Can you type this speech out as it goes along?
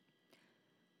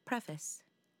Preface.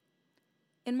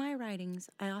 In my writings,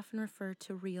 I often refer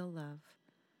to real love.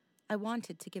 I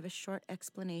wanted to give a short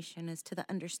explanation as to the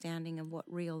understanding of what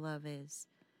real love is.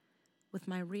 With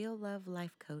my real love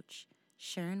life coach,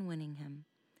 Sharon Winningham,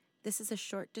 this is a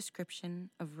short description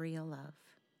of real love.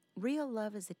 Real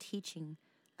love is a teaching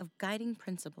of guiding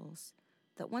principles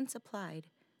that once applied,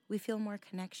 we feel more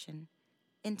connection,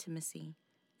 intimacy,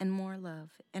 and more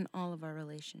love in all of our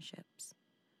relationships.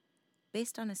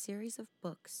 Based on a series of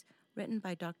books written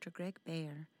by Dr. Greg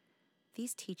Bayer,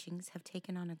 these teachings have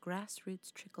taken on a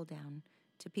grassroots trickle-down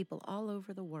to people all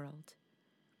over the world.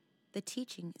 The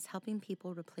teaching is helping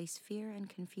people replace fear and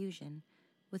confusion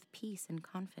with peace and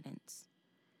confidence.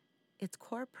 Its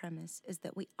core premise is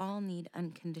that we all need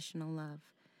unconditional love,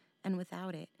 and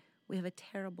without it, we have a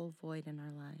terrible void in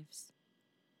our lives.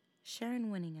 Sharon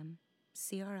Winningham,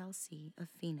 CRLC of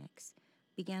Phoenix,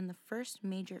 began the first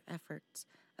major efforts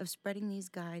of spreading these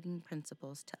guiding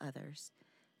principles to others,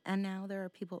 and now there are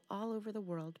people all over the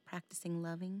world practicing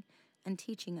loving and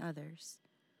teaching others.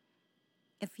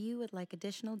 If you would like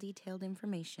additional detailed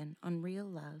information on real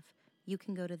love, you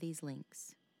can go to these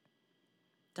links.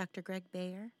 Dr. Greg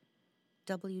Bayer,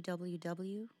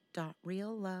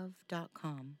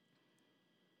 www.reallove.com.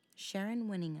 Sharon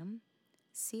Winningham,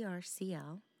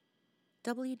 CRCL,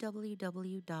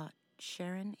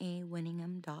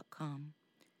 www.sharonawinningham.com,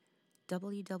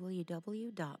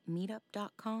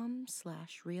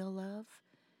 www.meetup.com/reallove,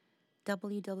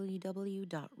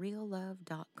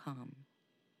 www.reallove.com.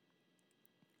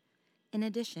 In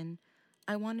addition,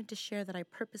 I wanted to share that I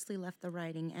purposely left the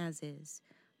writing as is,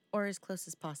 or as close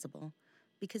as possible,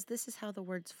 because this is how the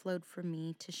words flowed from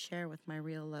me to share with my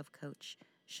real love coach,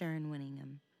 Sharon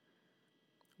Winningham.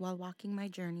 While walking my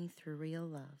journey through real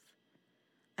love,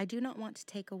 I do not want to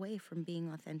take away from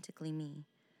being authentically me,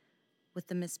 with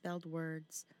the misspelled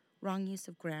words, wrong use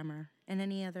of grammar, and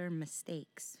any other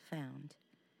mistakes found.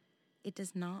 It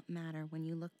does not matter when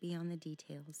you look beyond the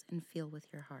details and feel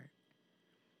with your heart.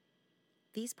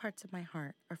 These parts of my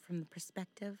heart are from the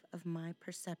perspective of my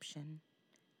perception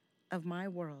of my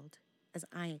world as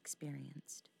I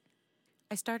experienced.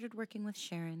 I started working with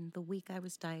Sharon the week I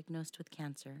was diagnosed with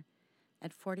cancer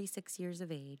at 46 years of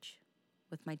age,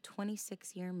 with my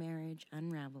 26-year marriage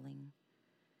unraveling.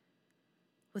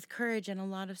 With courage and a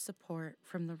lot of support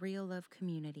from the real love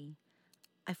community,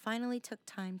 I finally took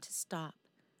time to stop,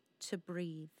 to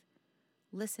breathe,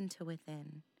 listen to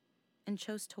within, and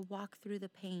chose to walk through the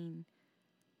pain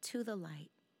to the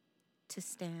light, to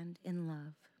stand in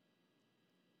love.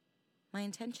 My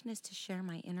intention is to share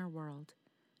my inner world,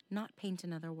 not paint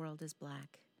another world as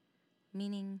black,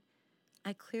 meaning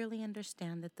I clearly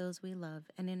understand that those we love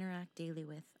and interact daily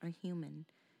with are human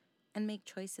and make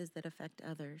choices that affect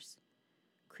others,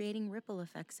 creating ripple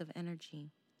effects of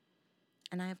energy.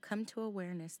 And I have come to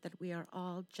awareness that we are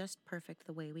all just perfect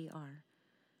the way we are,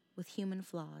 with human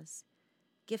flaws,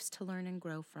 gifts to learn and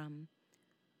grow from.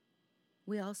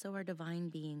 We also are divine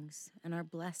beings and are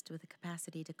blessed with the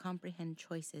capacity to comprehend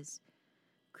choices,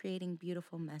 creating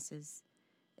beautiful messes,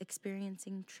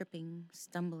 experiencing tripping,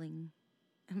 stumbling,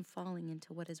 and falling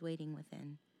into what is waiting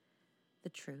within. The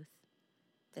truth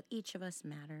that each of us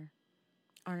matter,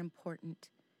 are important,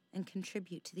 and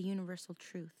contribute to the universal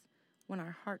truth when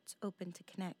our hearts open to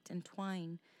connect and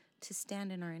twine to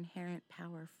stand in our inherent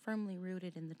power, firmly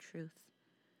rooted in the truth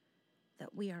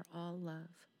that we are all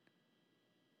love.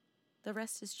 The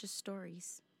rest is just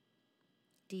stories,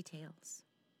 details.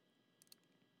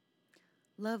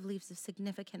 Love leaves a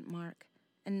significant mark,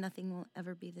 and nothing will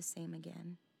ever be the same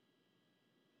again.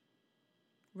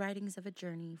 Writings of a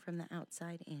journey from the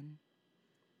outside in.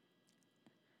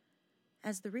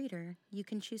 As the reader, you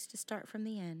can choose to start from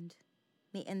the end,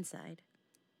 the inside,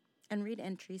 and read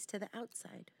entries to the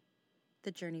outside,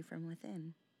 the journey from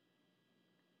within.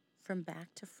 From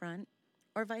back to front,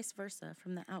 or vice versa,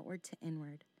 from the outward to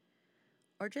inward.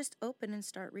 Or just open and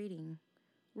start reading.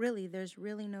 Really, there's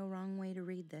really no wrong way to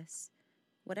read this.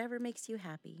 Whatever makes you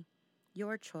happy,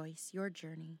 your choice, your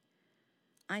journey.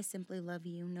 I simply love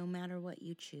you no matter what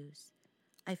you choose.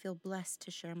 I feel blessed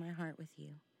to share my heart with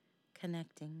you,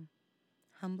 connecting,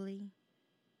 humbly,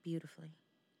 beautifully.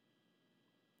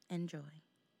 Enjoy.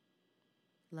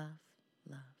 Love,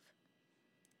 love.